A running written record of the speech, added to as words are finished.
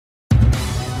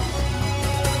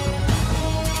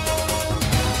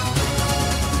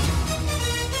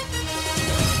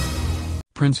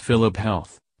Prince Philip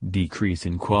health, decrease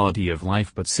in quality of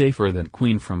life but safer than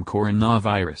Queen from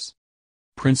coronavirus.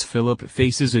 Prince Philip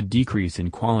faces a decrease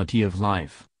in quality of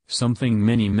life, something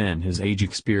many men his age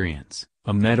experience,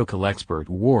 a medical expert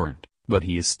warned, but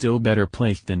he is still better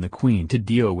placed than the Queen to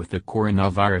deal with the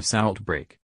coronavirus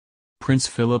outbreak. Prince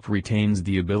Philip retains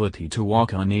the ability to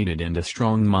walk unaided and a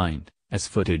strong mind, as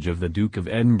footage of the Duke of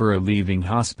Edinburgh leaving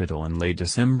hospital in late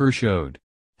December showed.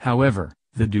 However,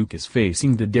 the Duke is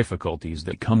facing the difficulties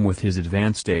that come with his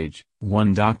advanced age,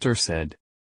 one doctor said.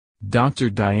 Dr.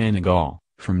 Diana Gall,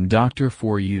 from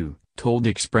Doctor4U, told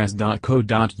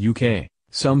Express.co.uk,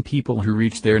 some people who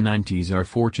reach their 90s are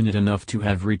fortunate enough to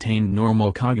have retained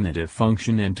normal cognitive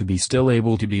function and to be still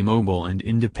able to be mobile and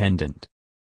independent.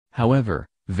 However,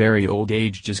 very old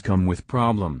ages come with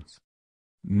problems.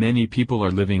 Many people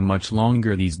are living much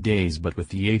longer these days, but with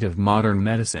the aid of modern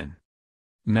medicine.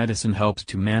 Medicine helps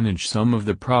to manage some of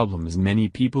the problems many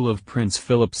people of Prince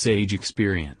Philip's age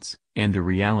experience, and the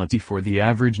reality for the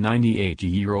average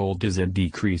 98-year-old is a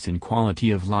decrease in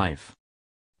quality of life.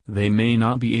 They may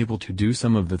not be able to do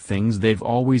some of the things they've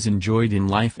always enjoyed in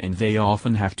life, and they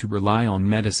often have to rely on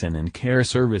medicine and care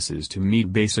services to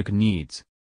meet basic needs.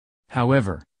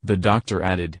 However, the doctor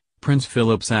added, Prince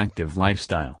Philip's active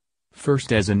lifestyle,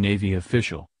 first as a Navy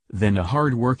official, then a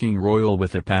hard-working royal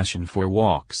with a passion for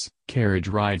walks, carriage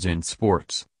rides and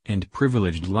sports, and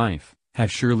privileged life, have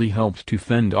surely helped to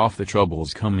fend off the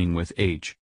troubles coming with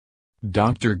age.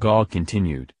 Dr. Gall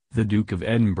continued, the Duke of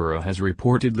Edinburgh has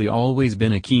reportedly always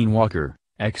been a keen walker,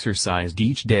 exercised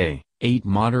each day, ate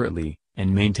moderately,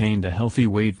 and maintained a healthy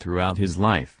weight throughout his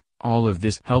life. All of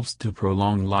this helps to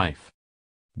prolong life.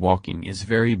 Walking is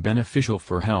very beneficial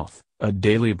for health. A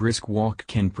daily brisk walk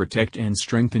can protect and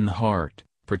strengthen the heart,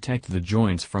 protect the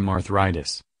joints from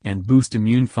arthritis, and boost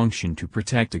immune function to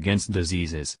protect against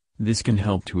diseases. This can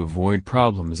help to avoid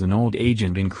problems in old age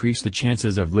and increase the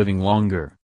chances of living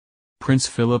longer. Prince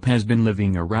Philip has been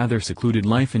living a rather secluded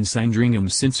life in Sandringham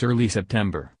since early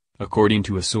September, according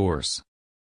to a source.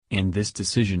 And this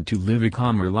decision to live a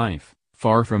calmer life,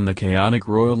 far from the chaotic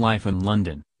royal life in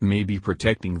London, may be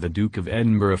protecting the Duke of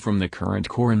Edinburgh from the current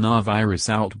coronavirus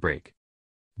outbreak.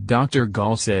 Dr.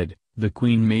 Gall said, the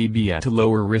Queen may be at a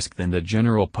lower risk than the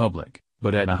general public,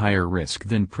 but at a higher risk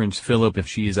than Prince Philip if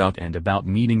she is out and about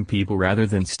meeting people rather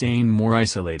than staying more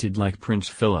isolated like Prince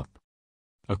Philip.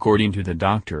 According to the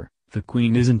doctor, the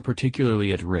Queen isn't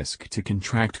particularly at risk to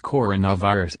contract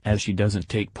coronavirus as she doesn't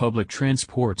take public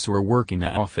transports or work in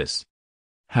an office.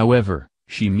 However,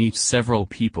 she meets several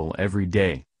people every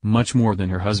day, much more than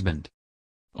her husband.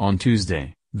 On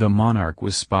Tuesday, the monarch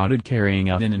was spotted carrying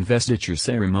out an investiture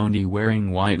ceremony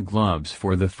wearing white gloves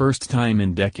for the first time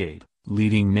in a decade,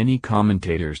 leading many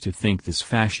commentators to think this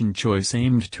fashion choice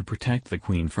aimed to protect the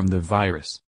Queen from the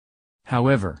virus.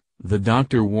 However, the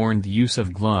doctor warned the use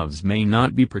of gloves may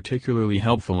not be particularly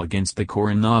helpful against the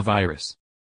coronavirus.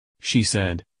 She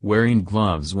said, wearing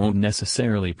gloves won't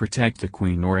necessarily protect the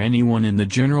Queen or anyone in the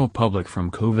general public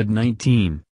from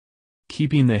COVID-19.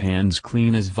 Keeping the hands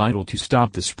clean is vital to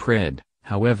stop the spread.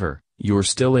 However, you're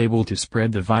still able to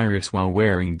spread the virus while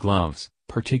wearing gloves,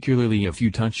 particularly if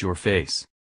you touch your face.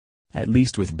 At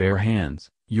least with bare hands,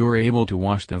 you're able to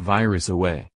wash the virus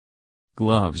away.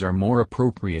 Gloves are more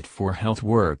appropriate for health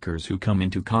workers who come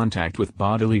into contact with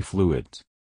bodily fluids.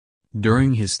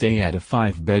 During his stay at a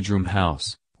 5-bedroom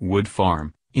house, Wood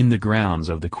Farm, in the grounds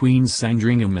of the Queen's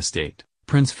Sandringham estate,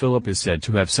 Prince Philip is said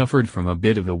to have suffered from a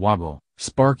bit of a wobble,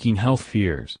 sparking health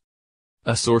fears.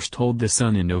 A source told The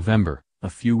Sun in November, a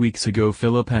few weeks ago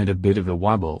Philip had a bit of a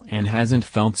wobble and hasn't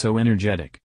felt so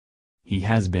energetic. He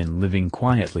has been living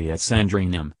quietly at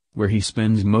Sandringham, where he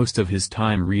spends most of his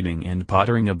time reading and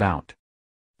pottering about.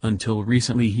 Until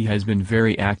recently he has been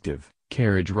very active,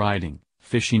 carriage riding,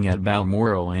 fishing at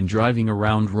Balmoral and driving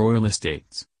around royal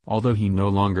estates, although he no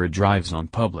longer drives on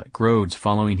public roads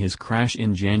following his crash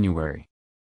in January.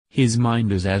 His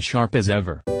mind is as sharp as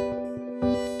ever.